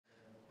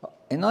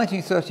In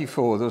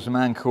 1934, there was a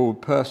man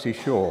called Percy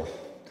Shaw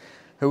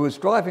who was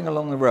driving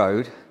along the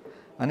road,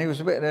 and he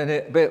was a bit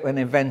of an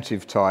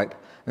inventive type.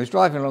 He was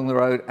driving along the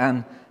road,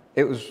 and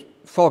it was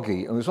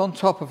foggy. It was on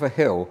top of a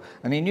hill,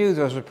 and he knew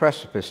there was a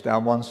precipice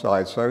down one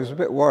side, so he was a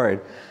bit worried.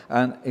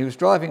 And he was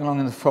driving along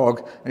in the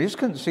fog, and he just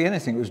couldn't see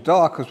anything. It was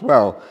dark as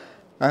well.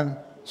 And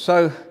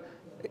so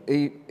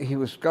he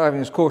was driving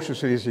as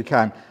cautiously as he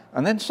can.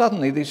 And then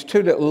suddenly these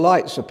two little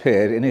lights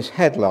appeared in his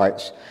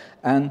headlights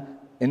and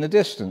in the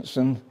distance,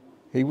 and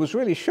he was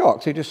really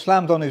shocked. He just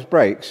slammed on his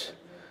brakes,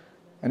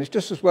 and it's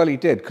just as well he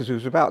did, because he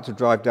was about to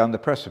drive down the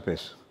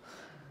precipice.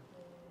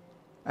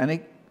 And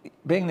he,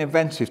 being an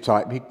inventive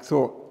type, he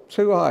thought,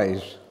 2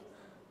 eyes,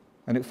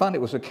 and it found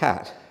it was a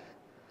cat.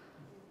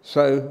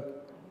 So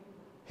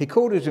he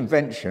called his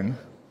invention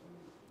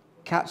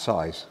cat's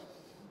eyes.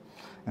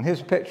 And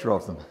here's a picture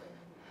of them,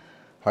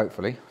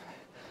 hopefully.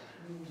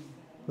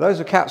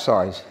 Those are cat's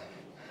eyes.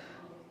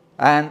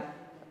 And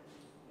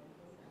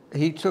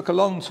he took a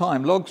long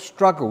time, long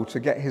struggle to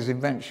get his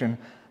invention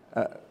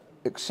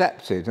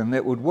accepted and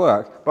it would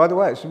work. By the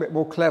way, it's a bit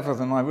more clever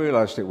than I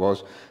realised it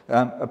was.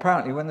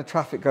 Apparently, when the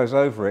traffic goes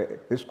over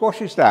it, it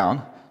squashes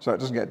down so it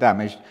doesn't get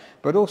damaged,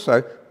 but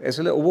also there's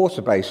a little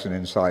water basin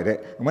inside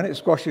it, and when it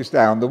squashes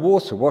down, the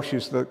water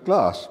washes the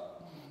glass.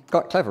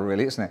 Quite clever,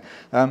 really, isn't it?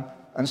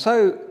 And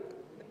so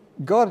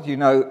God, you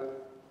know,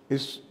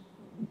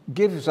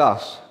 gives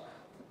us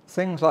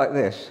things like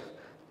this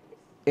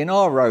in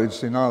our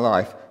roads, in our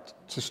life,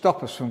 to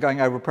stop us from going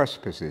over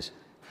precipices.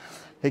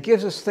 He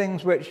gives us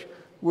things which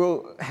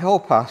will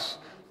help us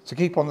to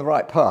keep on the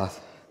right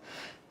path.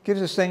 He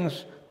gives us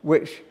things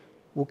which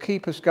will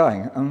keep us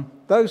going. And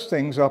those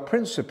things are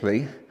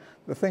principally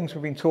the things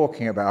we've been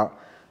talking about.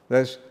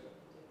 There's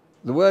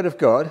the Word of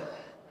God,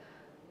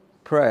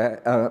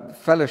 prayer,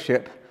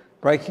 fellowship,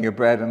 breaking of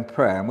bread, and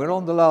prayer. And we're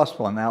on the last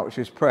one now, which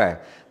is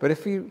prayer. But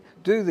if you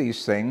do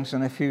these things,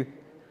 and if you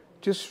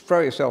just throw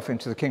yourself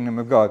into the kingdom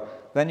of God,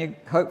 then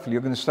hopefully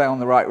you're going to stay on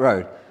the right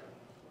road.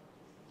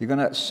 You're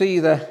going to see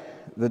the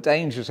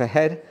dangers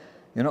ahead.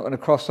 You're not going to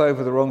cross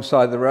over the wrong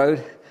side of the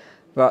road,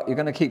 but you're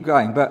going to keep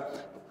going.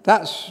 But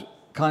that's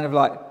kind of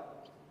like,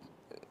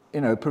 you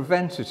know,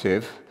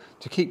 preventative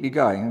to keep you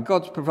going. And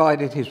God's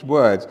provided his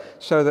word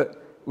so that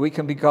we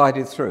can be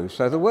guided through.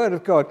 So the word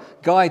of God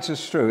guides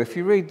us through. If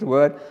you read the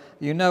word,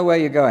 you know where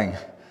you're going.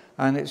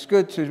 And it's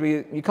good to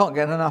be, you can't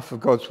get enough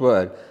of God's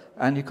word.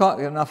 And you can't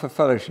get enough of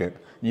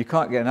fellowship. And you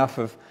can't get enough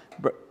of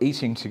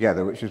eating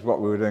together, which is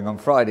what we were doing on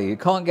Friday. You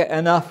can't get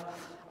enough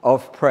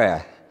of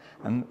prayer.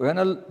 And we're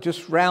going to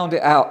just round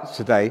it out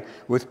today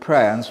with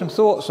prayer and some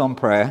thoughts on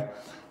prayer.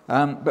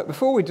 But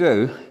before we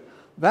do,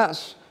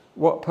 that's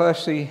what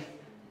Percy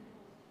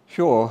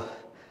Shaw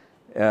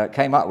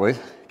came up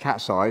with,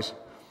 cat's eyes.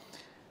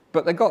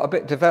 But they got a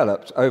bit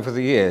developed over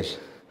the years.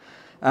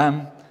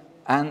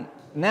 And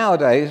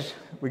nowadays,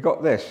 we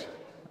got this,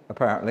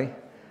 apparently.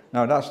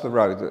 No, that's the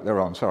road that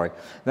they're on, sorry.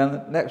 Then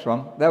the next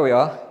one, there we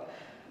are.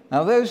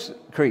 Now those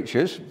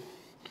creatures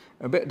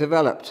are a bit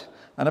developed,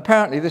 and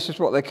apparently this is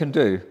what they can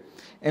do.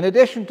 In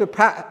addition to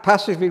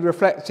passively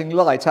reflecting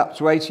light up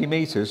to 80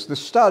 meters, the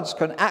studs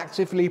can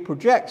actively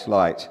project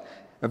light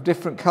of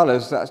different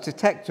colors that's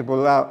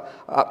detectable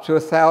up to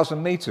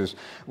 1,000 meters.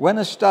 When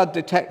a stud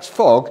detects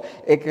fog,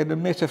 it can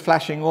emit a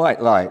flashing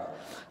white light.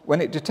 When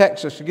it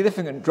detects a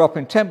significant drop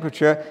in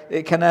temperature,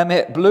 it can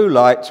emit blue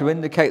light to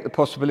indicate the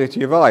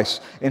possibility of ice.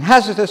 In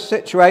hazardous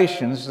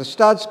situations, the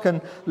studs can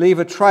leave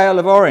a trail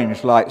of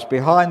orange lights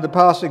behind the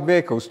passing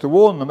vehicles to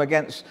warn them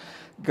against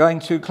going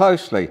too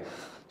closely.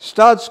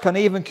 Studs can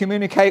even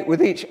communicate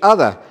with each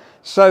other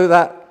so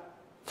that,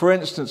 for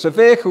instance, a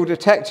vehicle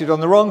detected on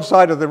the wrong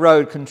side of the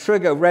road can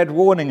trigger red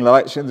warning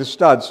lights in the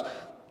studs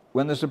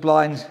when there's a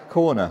blind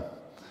corner.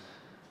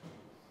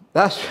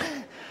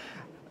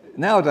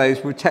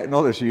 Nowadays, with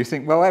technology, you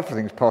think, well,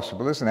 everything's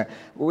possible, isn't it?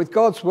 But with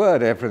God's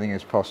word, everything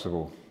is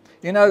possible.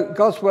 You know,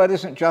 God's word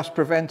isn't just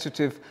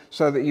preventative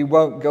so that you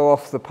won't go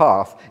off the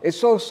path.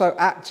 It's also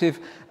active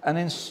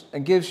and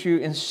gives you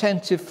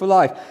incentive for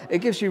life. It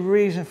gives you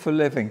reason for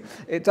living.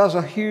 It does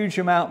a huge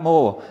amount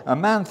more. A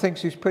man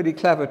thinks he's pretty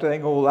clever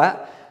doing all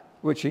that,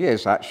 which he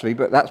is actually,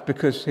 but that's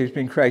because he's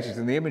been created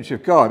in the image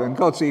of God, and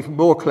God's even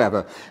more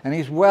clever. And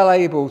he's well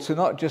able to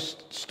not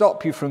just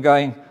stop you from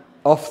going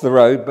off the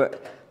road,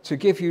 but to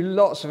give you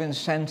lots of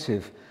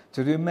incentive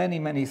to do many,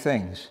 many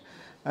things.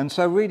 And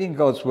so reading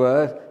God's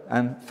word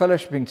and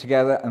fellowshipping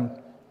together and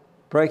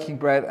breaking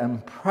bread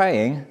and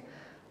praying,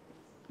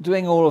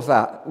 doing all of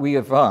that, we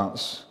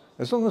advance.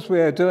 As long as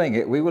we are doing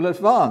it, we will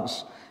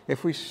advance.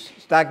 If we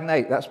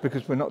stagnate, that's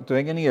because we're not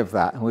doing any of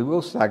that. And we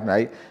will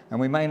stagnate, and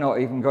we may not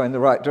even go in the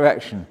right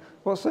direction.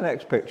 What's the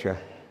next picture?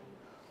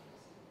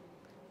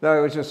 There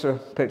was just a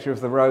picture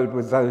of the road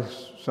with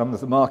some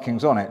of the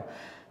markings on it.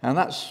 And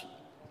that's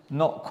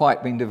not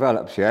quite been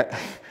developed yet.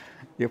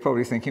 You're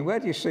probably thinking, where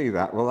do you see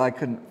that? Well, I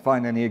couldn't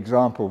find any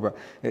example, but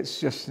it's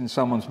just in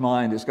someone's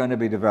mind. It's going to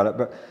be developed.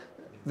 But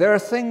there are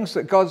things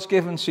that God's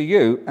given to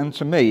you and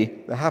to me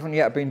that haven't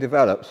yet been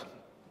developed.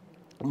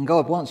 And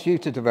God wants you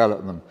to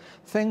develop them.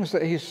 Things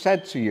that he's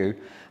said to you,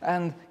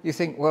 and you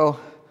think, well,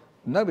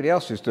 nobody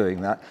else is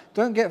doing that.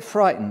 Don't get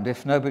frightened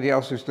if nobody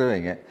else is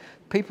doing it.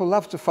 People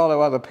love to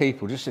follow other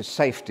people, just as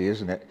safety,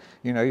 isn't it?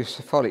 You know, you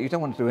follow. You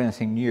don't want to do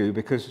anything new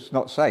because it's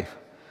not safe.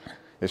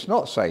 It's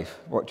not safe.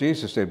 What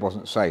Jesus did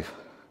wasn't safe.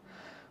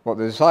 What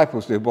the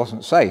disciples did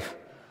wasn't safe.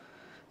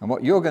 And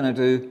what you're going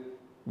to do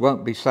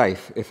won't be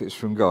safe if it's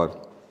from God.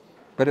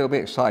 But it'll be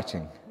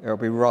exciting. It'll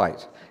be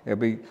right. It'll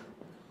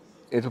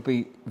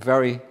be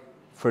very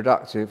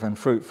productive and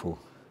fruitful.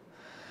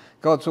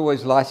 God's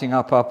always lighting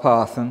up our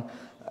path, and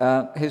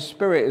his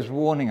Spirit is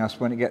warning us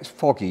when it gets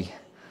foggy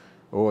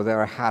or there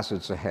are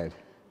hazards ahead.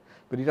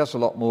 But he does a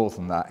lot more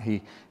than that.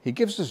 He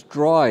gives us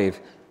drive,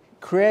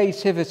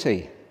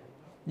 creativity.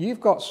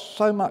 You've got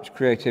so much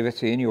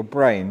creativity in your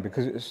brain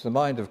because it's the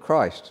mind of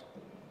Christ.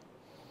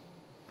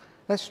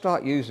 Let's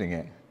start using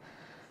it.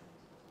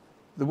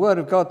 The Word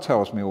of God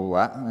tells me all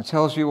that, and it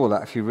tells you all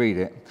that if you read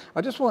it.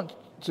 I just want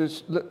to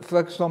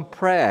focus on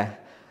prayer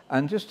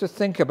and just to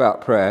think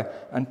about prayer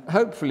and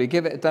hopefully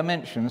give it a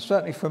dimension. And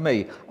certainly for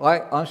me,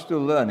 I'm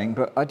still learning,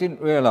 but I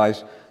didn't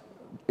realize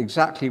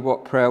exactly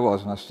what prayer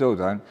was, and I still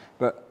don't.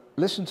 But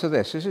listen to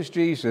this. This is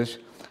Jesus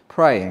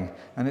praying,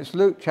 and it's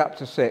Luke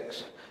chapter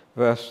 6,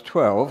 verse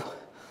 12.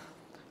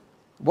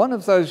 One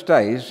of those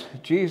days,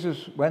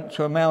 Jesus went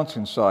to a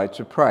mountainside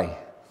to pray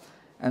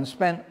and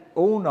spent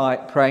all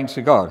night praying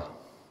to God.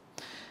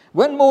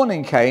 When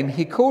morning came,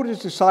 he called his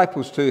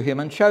disciples to him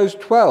and chose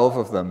 12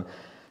 of them,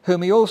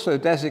 whom he also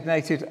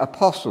designated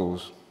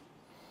apostles.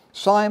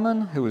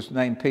 Simon, who was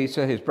named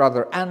Peter, his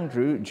brother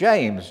Andrew,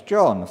 James,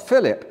 John,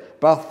 Philip,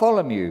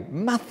 Bartholomew,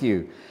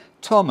 Matthew,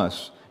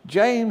 Thomas,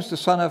 James the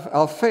son of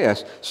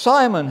Alphaeus,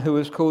 Simon, who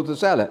was called the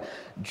Zealot,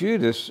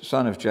 Judas,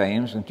 son of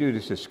James, and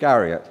Judas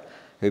Iscariot,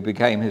 who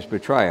became his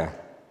betrayer.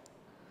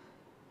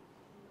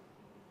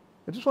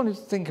 I just wanted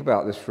to think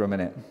about this for a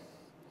minute.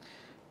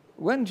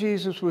 When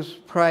Jesus was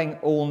praying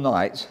all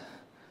night,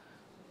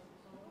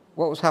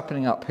 what was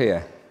happening up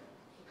here?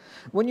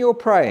 When you're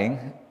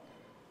praying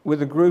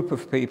with a group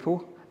of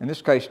people, in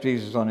this case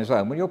Jesus on his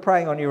own, when you're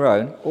praying on your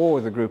own or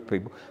with a group of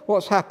people,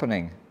 what's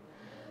happening?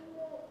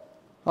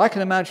 I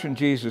can imagine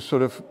Jesus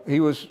he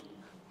was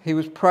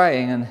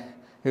praying and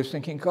he was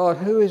thinking, God,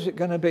 who is it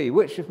going to be?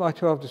 Which of my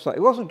 12 disciples?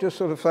 He wasn't just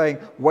sort of saying,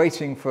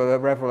 waiting for the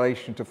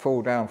revelation to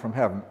fall down from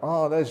heaven.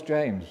 Oh, there's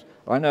James.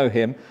 I know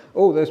him.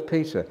 Oh, there's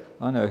Peter.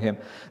 I know him.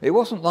 It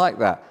wasn't like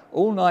that.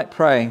 All night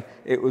praying,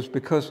 it was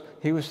because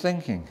he was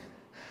thinking.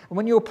 And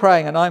when you're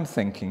praying and I'm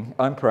thinking.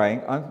 I'm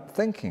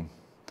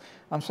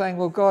saying,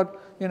 well, God,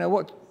 you know,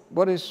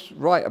 what is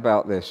right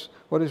about this?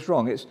 What is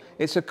wrong?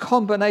 It's a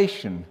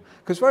combination.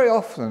 Because very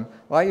often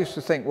I used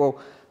to think, well,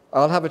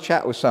 I'll have a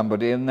chat with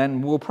somebody and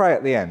then we'll pray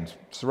at the end.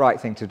 It's the right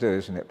thing to do,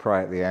 isn't it?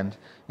 Pray at the end.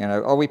 You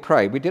know, we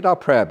prayed. We did our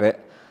prayer bit.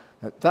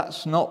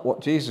 That's not what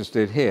Jesus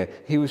did here.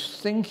 He was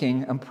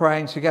thinking and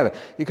praying together.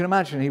 You can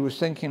imagine he was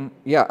thinking,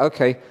 yeah,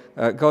 okay,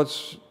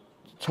 God's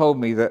told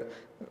me that.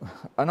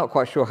 I'm not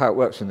quite sure how it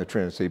works in the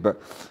Trinity, but,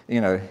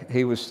 you know,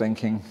 he was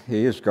thinking,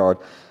 he is God.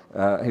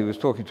 He was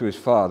talking to his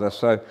Father,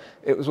 so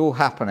it was all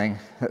happening.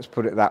 Let's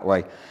put it that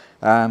way.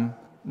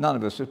 None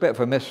of us, it's a bit of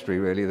a mystery,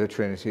 really, the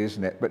Trinity,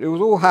 isn't it? But it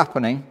was all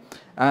happening,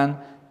 and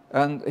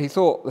he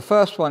thought, the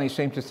first one he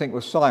seemed to think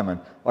was Simon.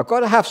 I've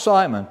got to have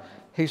Simon.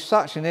 He's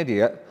such an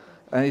idiot,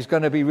 and he's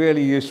going to be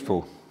really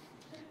useful.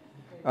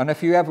 And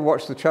if you ever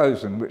watch The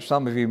Chosen, which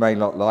some of you may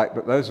not like,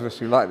 but those of us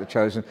who like The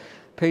Chosen,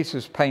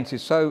 Peter's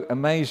painted so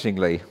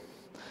amazingly.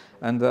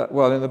 And,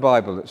 well, in the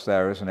Bible it's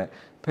there, isn't it?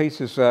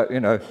 Peter's, you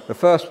know, the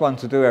first one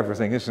to do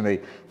everything, isn't he?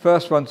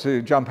 First one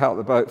to jump out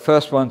the boat,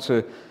 first one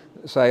to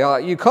say, oh,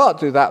 you can't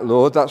do that,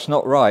 Lord, that's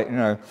not right, you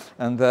know.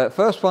 And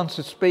first one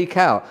to speak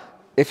out.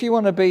 If you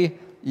want to be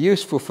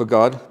useful for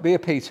God, be a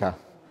Peter.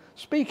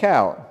 Speak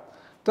out.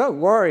 Don't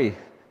worry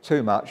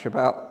too much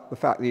about the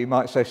fact that you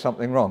might say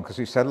something wrong, because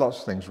he said lots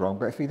of things wrong.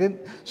 But if he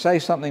didn't say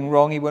something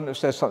wrong, he wouldn't have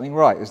said something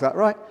right. Is that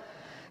right?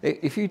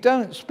 If you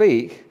don't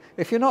speak,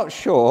 if you're not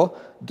sure,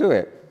 do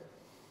it.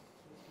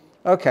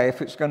 Okay,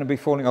 if it's going to be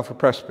falling off a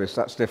precipice,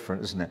 that's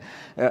different, isn't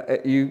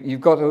it?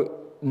 You've got to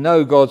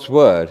know God's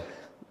word,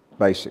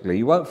 basically.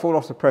 You won't fall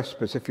off the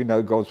precipice if you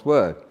know God's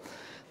word.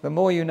 The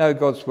more you know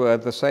God's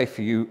word, the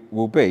safer you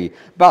will be.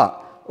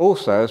 But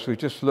also, as we've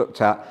just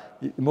looked at,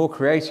 the more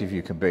creative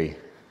you can be.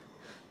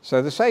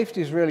 So the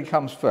safety really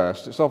comes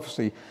first. It's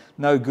obviously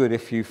no good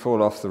if you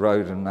fall off the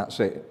road and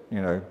that's it,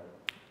 you know,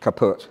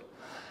 kaput.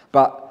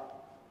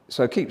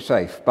 So keep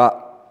safe.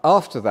 But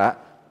after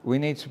that, we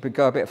need to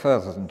go a bit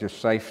further than just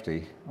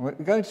safety. We're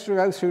going to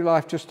go through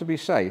life just to be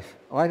safe.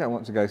 I don't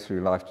want to go through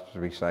life to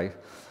be safe.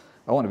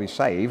 I want to be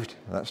saved.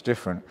 That's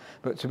different.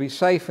 But to be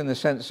safe in the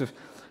sense of,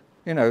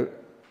 you know,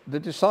 the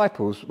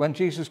disciples, when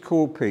Jesus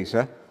called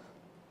Peter,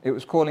 it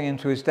was calling him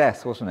to his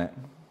death, wasn't it?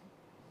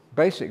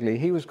 Basically,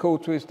 he was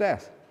called to his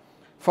death.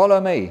 Follow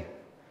me.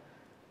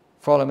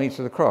 Follow me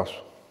to the cross.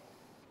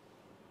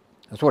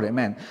 That's what it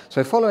meant.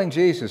 So following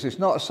Jesus is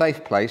not a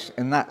safe place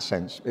in that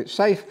sense. It's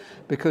safe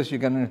because you're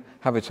going to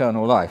have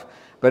eternal life.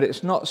 But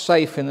it's not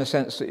safe in the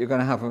sense that you're going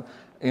to have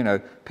You know,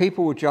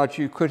 people will judge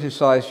you,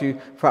 criticize you.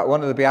 In fact,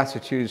 one of the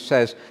Beatitudes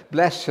says,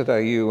 "Blessed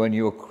are you when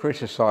you are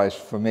criticized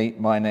for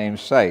my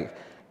name's sake.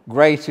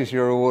 Great is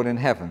your reward in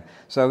heaven."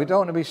 So we don't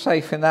want to be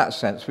safe in that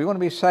sense. We want to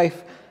be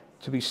safe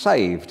to be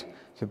saved,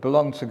 to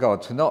belong to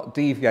God, to not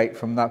deviate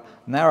from that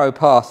narrow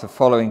path of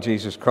following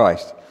Jesus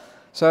Christ.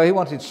 So he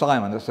wanted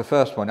Simon. That's the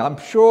first one. I'm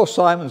sure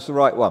Simon's the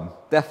right one.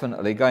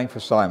 Definitely going for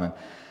Simon.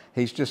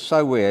 He's just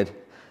so weird.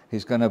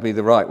 He's going to be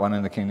the right one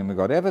in the kingdom of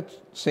God. Ever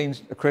seen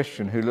a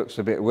Christian who looks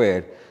a bit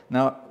weird?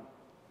 Now,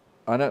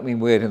 I don't mean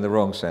weird in the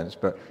wrong sense,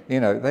 but, you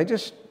know, they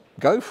just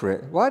go for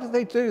it. Why do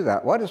they do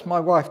that? Why does my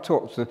wife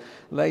talk to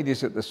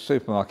ladies at the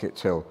supermarket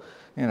till?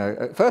 You know,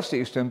 at first it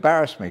used to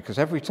embarrass me, because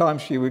every time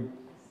she would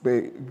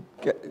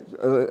get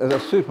at a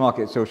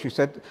supermarket till, she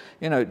said,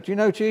 you know, "Do you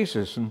know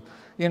Jesus?" And,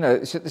 you know,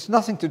 it's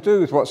nothing to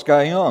do with what's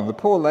going on. The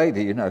poor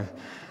lady, you know.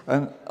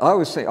 And I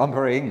always think, I'm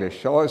very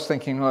English, so I was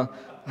thinking, well,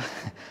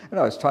 you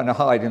know, I was trying to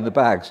hide in the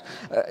bags.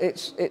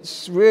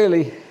 It's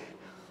really,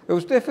 it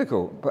was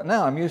difficult, but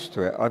now I'm used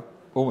to it. I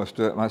almost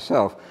do it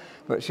myself.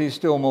 But she's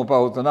still more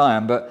bold than I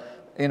am. But,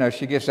 you know,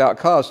 she gives out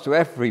cards to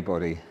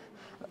everybody.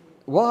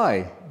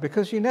 Why?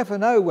 Because you never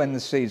know when the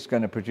seed's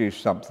going to produce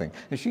something.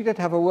 And she did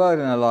have a word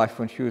in her life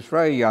when she was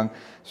very young,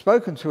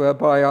 spoken to her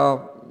by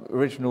our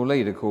original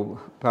leader called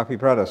Papi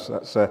Pradas,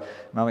 that's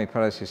Mami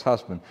Pradas'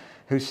 husband,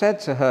 who said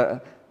to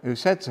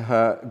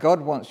her,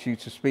 "God wants you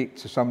to speak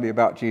to somebody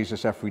about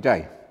Jesus every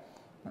day."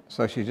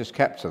 So she just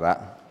kept to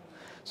that.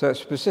 So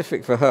it's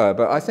specific for her,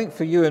 but I think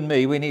for you and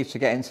me, we need to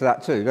get into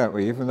that too, don't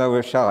we? Even though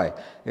we're shy.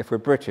 If we're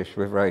British,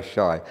 we're very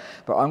shy.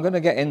 But I'm going to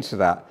get into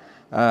that,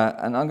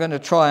 and I'm going to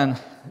try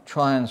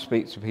and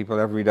speak to people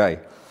every day.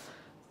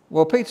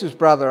 Well, Peter's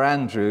brother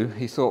Andrew,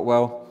 he thought,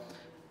 well,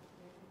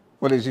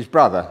 he's his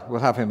brother. We'll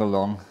have him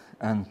along,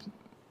 and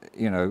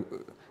you know,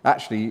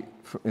 actually,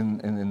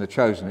 in The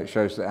Chosen, it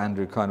shows that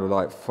Andrew kind of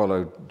like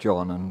followed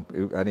John.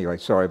 And anyway,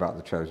 sorry about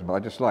The Chosen, but I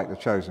just like The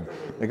Chosen.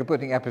 They're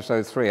putting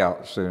episode 3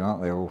 out soon,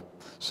 aren't they? Or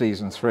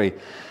season 3.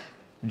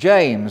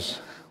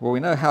 James. Well, we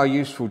know how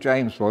useful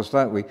James was,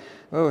 don't we?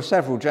 There were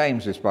several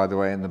Jameses, by the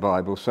way, in the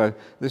Bible. So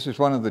this is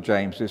one of the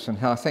Jameses, and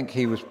I think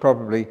he was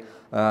probably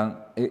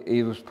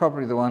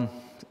the one.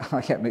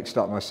 I get mixed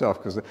up myself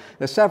because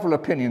there's several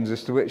opinions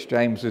as to which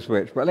James is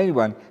which. But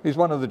anyway, he's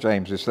one of the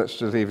Jameses. Let's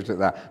just leave it at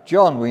that.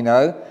 John, we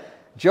know.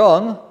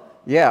 John,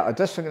 yeah, I'm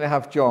just going to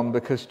have John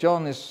because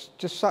John is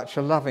just such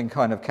a loving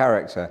kind of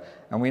character.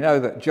 And we know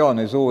that John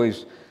is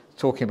always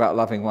talking about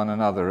loving one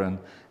another.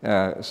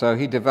 And so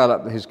he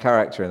developed his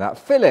character in that.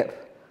 Philip,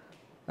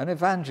 an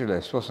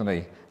evangelist, wasn't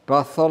he?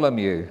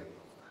 Bartholomew,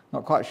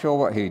 not quite sure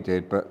what he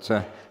did,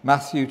 but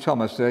Matthew,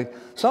 Thomas.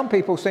 Some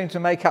people seem to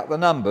make up the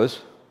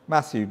numbers.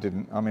 Matthew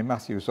didn't. I mean,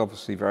 Matthew was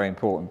obviously very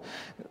important.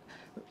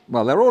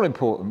 Well, they're all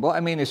important. What I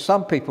mean is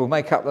some people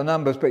make up the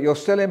numbers, but you're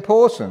still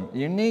important.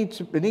 You need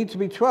to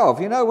be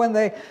 12. You know, when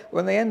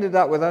they ended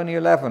up with only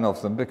 11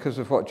 of them because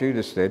of what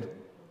Judas did.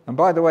 And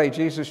by the way,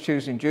 Jesus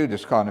choosing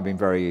Judas can't have been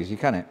very easy,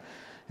 can it?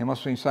 He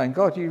must have been saying,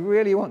 "God, you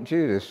really want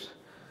Judas?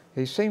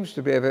 He seems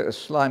to be a bit of a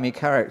slimy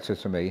character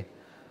to me.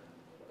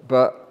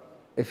 But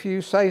if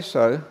you say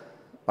so,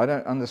 I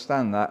don't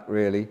understand that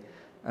really."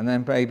 And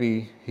then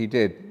maybe he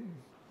did.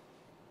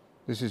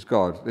 This is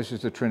God. This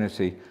is the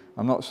Trinity.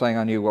 I'm not saying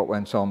I knew what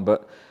went on,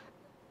 but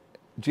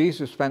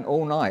Jesus spent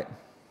all night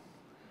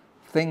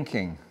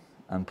thinking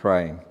and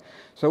praying.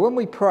 So when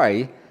we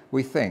pray,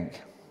 we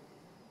think.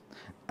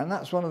 And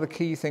that's one of the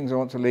key things I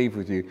want to leave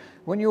with you.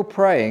 When you're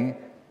praying,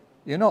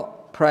 you're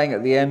not praying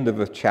at the end of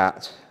a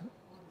chat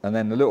and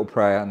then a little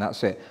prayer and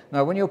that's it.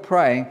 No, when you're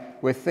praying,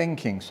 we're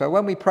thinking. So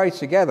when we pray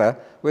together,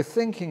 we're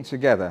thinking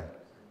together.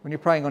 When you're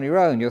praying on your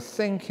own, you're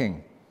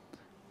thinking.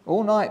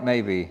 All night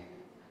maybe.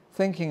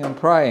 Thinking and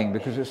praying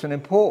because it's an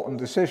important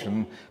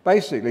decision.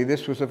 Basically,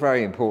 this was a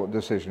very important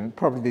decision,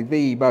 probably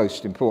the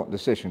most important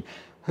decision.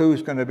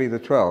 Who's going to be the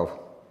 12?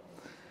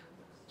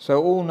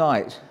 So all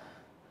night,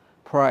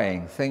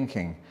 praying,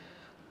 thinking.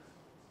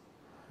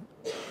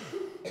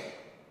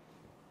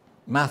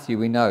 Matthew,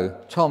 we know.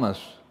 Thomas,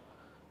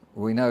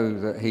 we know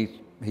that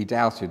he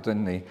doubted,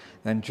 didn't he?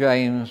 Then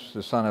James,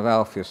 the son of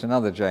Alphaeus,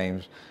 another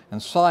James,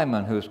 and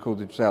Simon, who was called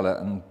the Zealot,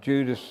 and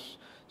Judas,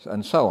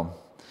 and so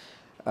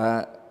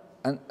on.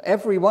 And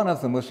every one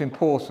of them was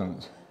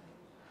important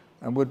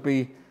and would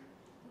be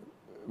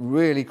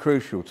really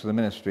crucial to the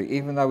ministry.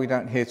 Even though we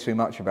don't hear too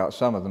much about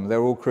some of them,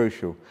 they're all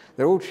crucial.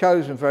 They're all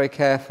chosen very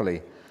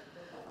carefully.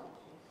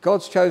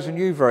 God's chosen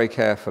you very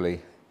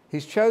carefully.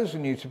 He's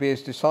chosen you to be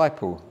his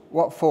disciple.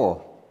 What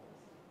for?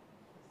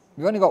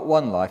 You've only got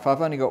one life.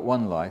 I've only got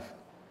one life.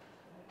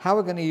 How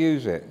are we going to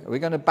use it? Are we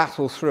going to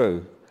battle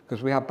through?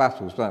 Because we have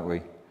battles, don't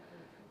we?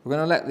 We're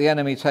going to let the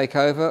enemy take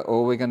over,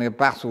 or we're going to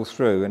battle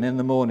through and in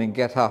the morning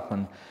get up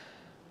and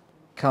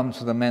come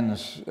to the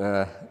men's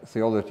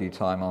theology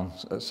time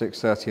at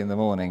 6:30 in the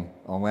morning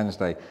on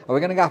Wednesday. Are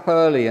we going to get up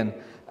early and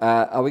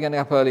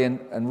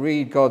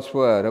read God's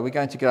word? Are we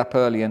going to get up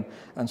early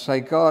and say,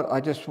 "God,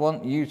 I just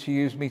want you to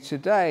use me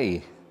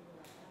today"?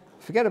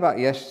 Forget about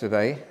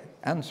yesterday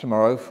and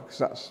tomorrow, because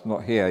that's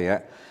not here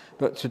yet.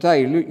 But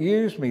today,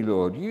 use me,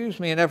 Lord. Use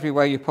me in every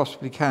way you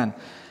possibly can,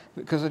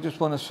 because I just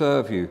want to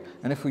serve you.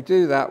 And if we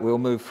do that, we'll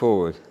move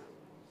forward.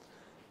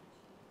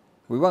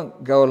 We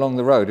won't go along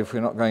the road if we're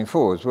not going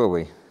forwards, will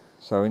we?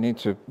 So we need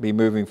to be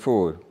moving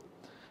forward.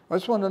 I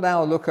just want to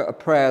now look at a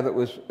prayer that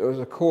was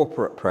a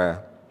corporate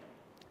prayer,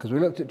 because we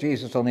looked at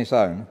Jesus on his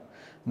own.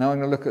 Now I'm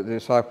going to look at the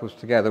disciples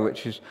together,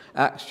 which is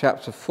Acts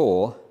chapter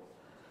 4.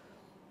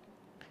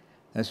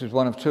 This is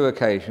one of two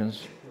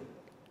occasions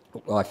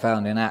I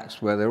found in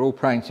Acts where they're all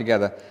praying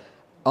together.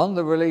 On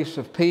the release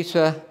of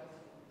Peter,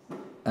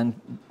 and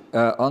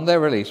on their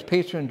release,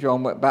 Peter and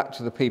John went back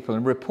to the people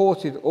and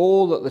reported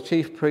all that the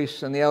chief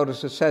priests and the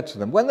elders had said to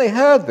them. When they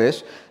heard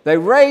this, they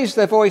raised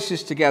their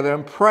voices together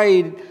and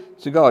prayed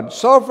to God.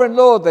 Sovereign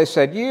Lord, they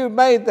said, you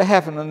made the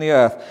heaven and the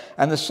earth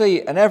and the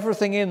sea and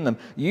everything in them.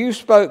 You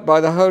spoke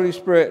by the Holy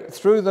Spirit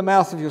through the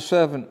mouth of your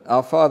servant,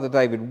 our father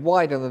David.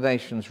 Why do the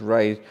nations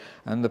rage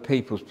and the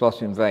peoples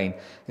plot in vain?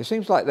 It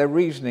seems like they're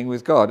reasoning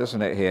with God,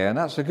 doesn't it, here? And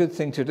that's a good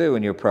thing to do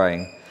when you're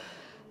praying.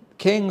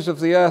 Kings of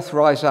the earth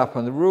rise up,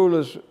 and the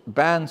rulers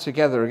band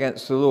together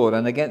against the Lord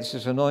and against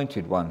his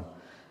anointed one.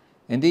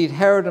 Indeed,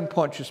 Herod and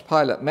Pontius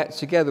Pilate met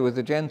together with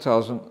the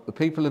Gentiles and the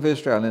people of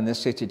Israel in this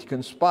city to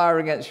conspire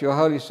against your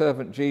holy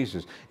servant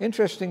Jesus.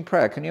 Interesting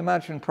prayer. Can you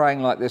imagine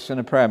praying like this in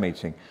a prayer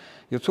meeting?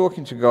 You're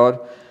talking to God.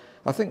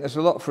 I think there's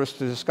a lot for us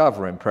to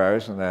discover in prayer,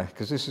 isn't there?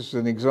 Because this is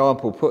an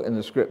example put in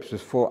the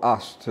scriptures for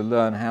us to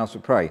learn how to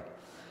pray.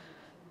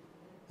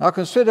 Now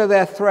consider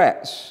their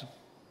threats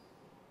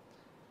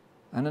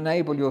and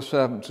enable your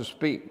servant to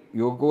speak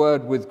your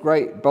word with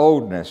great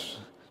boldness.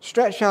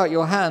 Stretch out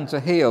your hand to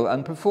heal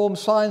and perform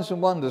signs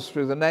and wonders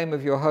through the name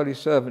of your holy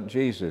servant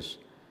Jesus.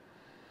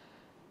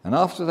 And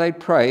after they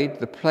prayed,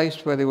 the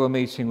place where they were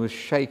meeting was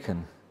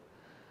shaken,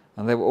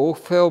 and they were all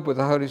filled with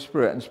the Holy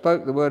Spirit and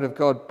spoke the word of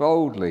God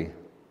boldly.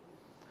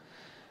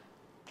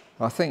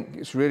 I think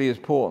it's really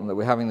important that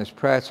we're having this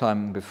prayer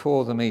time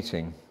before the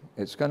meeting.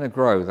 It's going to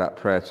grow, that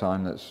prayer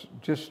time that's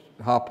just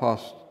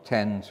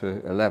 10:30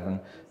 to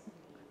 11.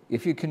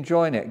 If you can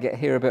join it, get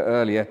here a bit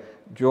earlier,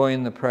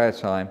 join the prayer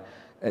time.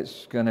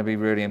 It's going to be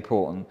really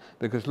important,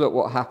 because look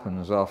what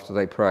happens after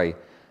they pray.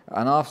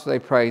 And after they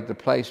prayed, the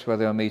place where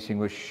they were meeting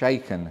was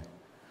shaken.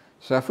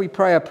 So if we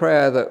pray a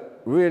prayer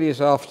that really is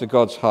after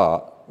God's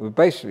heart,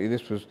 basically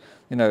this was,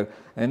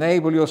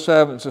 enable your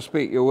servants to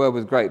speak your word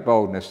with great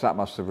boldness. That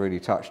must have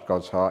really touched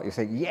God's heart. You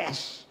think,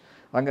 yes,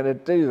 I'm going to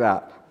do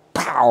that.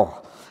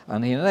 Pow!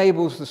 And he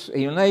enables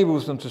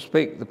them to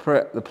speak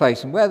the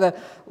place. And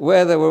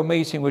where they were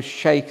meeting was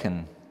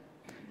shaken.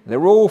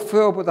 They're all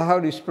filled with the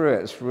Holy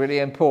Spirit. It's really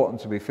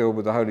important to be filled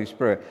with the Holy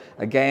Spirit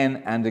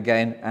again and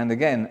again and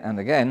again and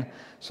again,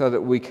 so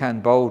that we can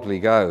boldly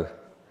go.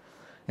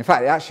 In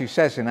fact, it actually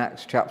says in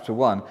Acts chapter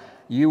 1,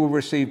 you will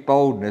receive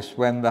boldness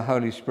when the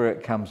Holy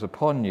Spirit comes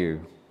upon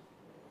you.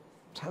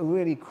 So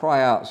really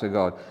cry out to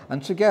God.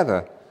 And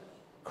together,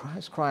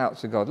 let's cry out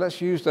to God.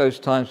 Let's use those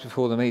times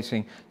before the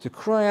meeting to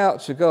cry out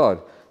to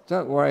God.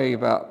 Don't worry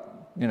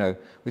about,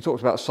 we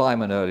talked about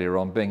Simon earlier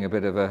on being a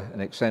bit of an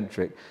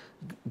eccentric.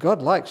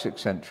 God likes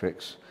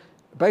eccentrics.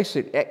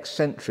 Basic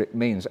eccentric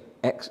means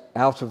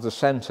out of the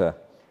centre.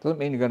 Doesn't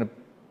mean you're going to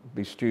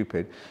be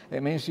stupid.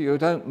 It means that you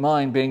don't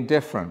mind being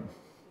different.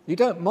 You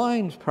don't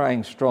mind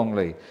praying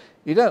strongly.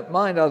 You don't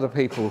mind other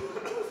people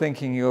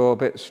thinking you're a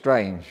bit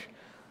strange.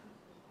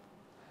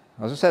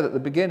 As I said at the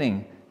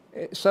beginning,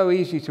 it's so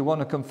easy to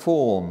want to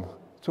conform,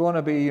 to want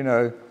to be,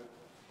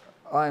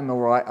 I'm all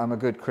right, I'm a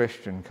good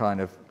Christian kind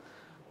of.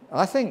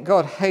 I think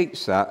God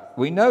hates that.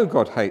 We know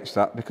God hates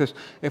that, because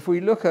if we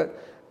look at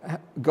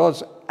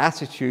God's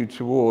attitude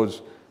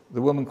towards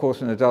the woman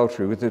caught in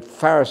adultery, with the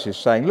Pharisees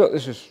saying, look,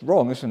 this is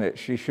wrong, isn't it?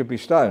 She should be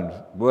stoned.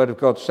 The word of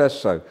God says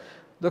so.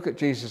 Look at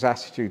Jesus'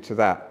 attitude to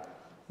that.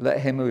 Let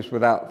him who is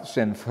without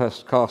sin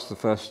first cast the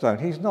first stone.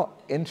 He's not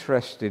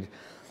interested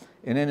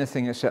in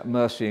anything except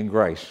mercy and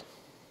grace.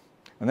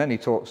 And then he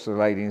talks to the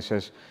lady and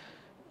says,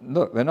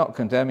 look, they're not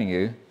condemning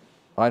you.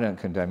 I don't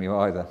condemn you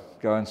either.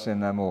 Go and sin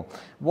no more.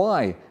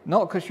 Why?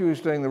 Not because she was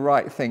doing the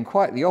right thing,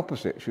 quite the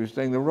opposite. She was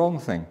doing the wrong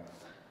thing.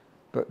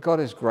 But God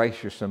is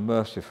gracious and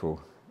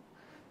merciful,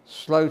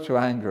 slow to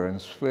anger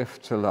and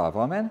swift to love.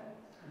 Amen?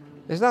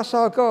 That's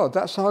our God.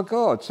 That's our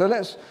God. So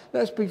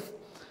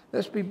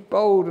let's be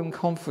bold and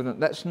confident.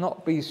 Let's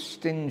not be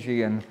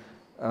stingy and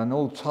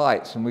all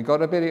tight, and we've got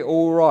to get it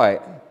all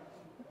right.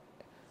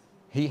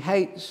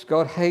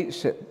 God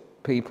hates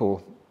it,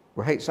 people,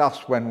 or hates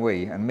us when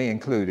we, and me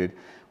included,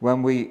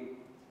 when we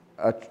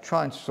are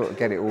trying to sort of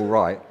get it all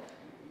right.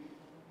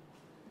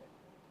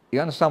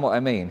 You understand what I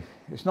mean?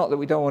 It's not that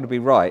we don't want to be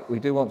right. We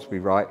do want to be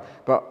right,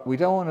 but we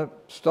don't want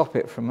to stop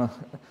it from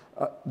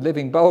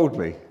living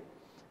boldly.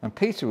 And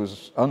Peter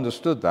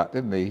understood that,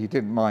 didn't he? He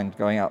didn't mind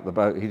going out the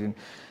boat. He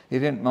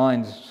didn't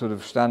mind sort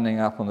of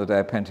standing up on the day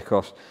of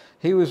Pentecost.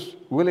 He was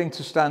willing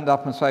to stand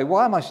up and say,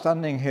 why am I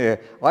standing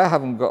here?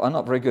 I'm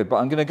not very good, but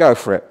I'm going to go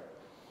for it.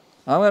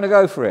 I'm going to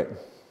go for it.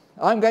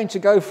 I'm going to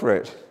go for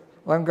it.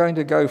 I'm going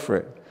to go for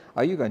it.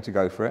 Are you going to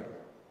go for it?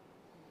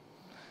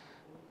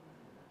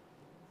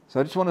 So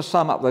I just want to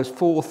sum up those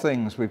 4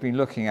 things we've been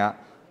looking at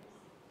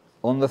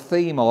on the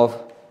theme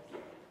of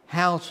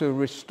how to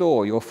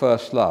restore your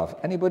first love.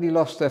 Anybody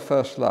lost their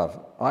first love?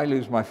 I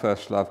lose my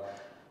first love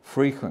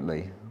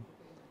frequently,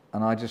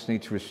 and I just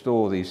need to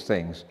restore these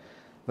things.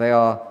 They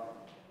are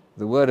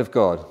the Word of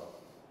God,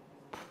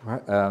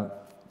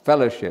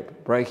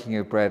 fellowship, breaking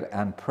of bread,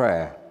 and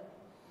prayer.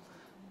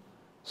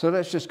 So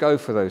let's just go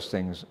for those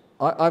things.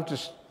 I've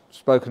just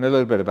spoken a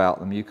little bit about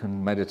them. You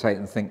can meditate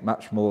and think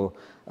much more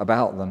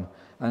about them,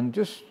 and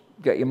just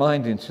get your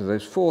mind into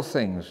those 4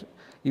 things.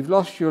 You've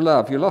lost your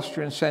love, you've lost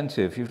your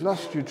incentive, you've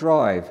lost your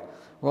drive.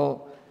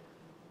 Well,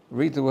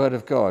 read the Word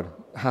of God,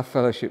 have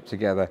fellowship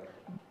together,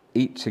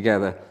 eat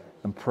together,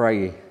 and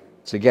pray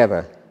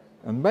together.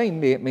 And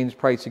mainly it means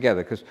pray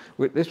together, because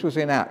this was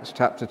in Acts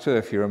chapter 2,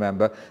 if you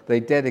remember. They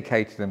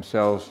dedicated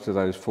themselves to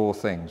those 4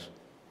 things.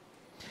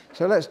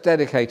 So let's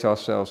dedicate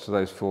ourselves to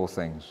those 4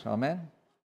 things. Amen.